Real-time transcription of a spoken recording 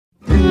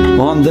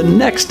on the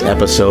next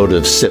episode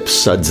of Sips,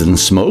 Suds, and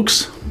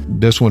Smokes.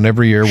 This one,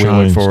 every year, we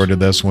look forward to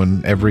this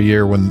one. Every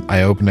year when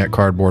I open that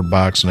cardboard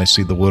box and I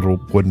see the little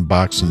wooden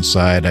box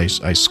inside, I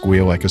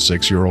squeal like a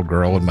 6-year-old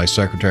girl, and my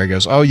secretary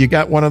goes, "Oh, you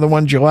got one of the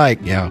ones you like?"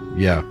 Yeah.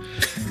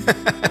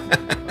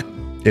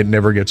 It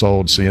never gets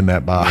old seeing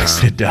that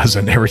box. No. It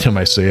doesn't. Every time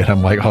I see it,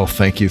 I'm like, oh,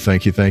 thank you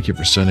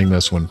for sending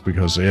this one,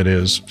 because it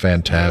is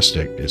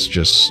fantastic. It's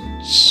just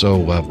so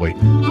lovely.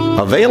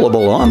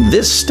 Available on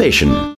this station.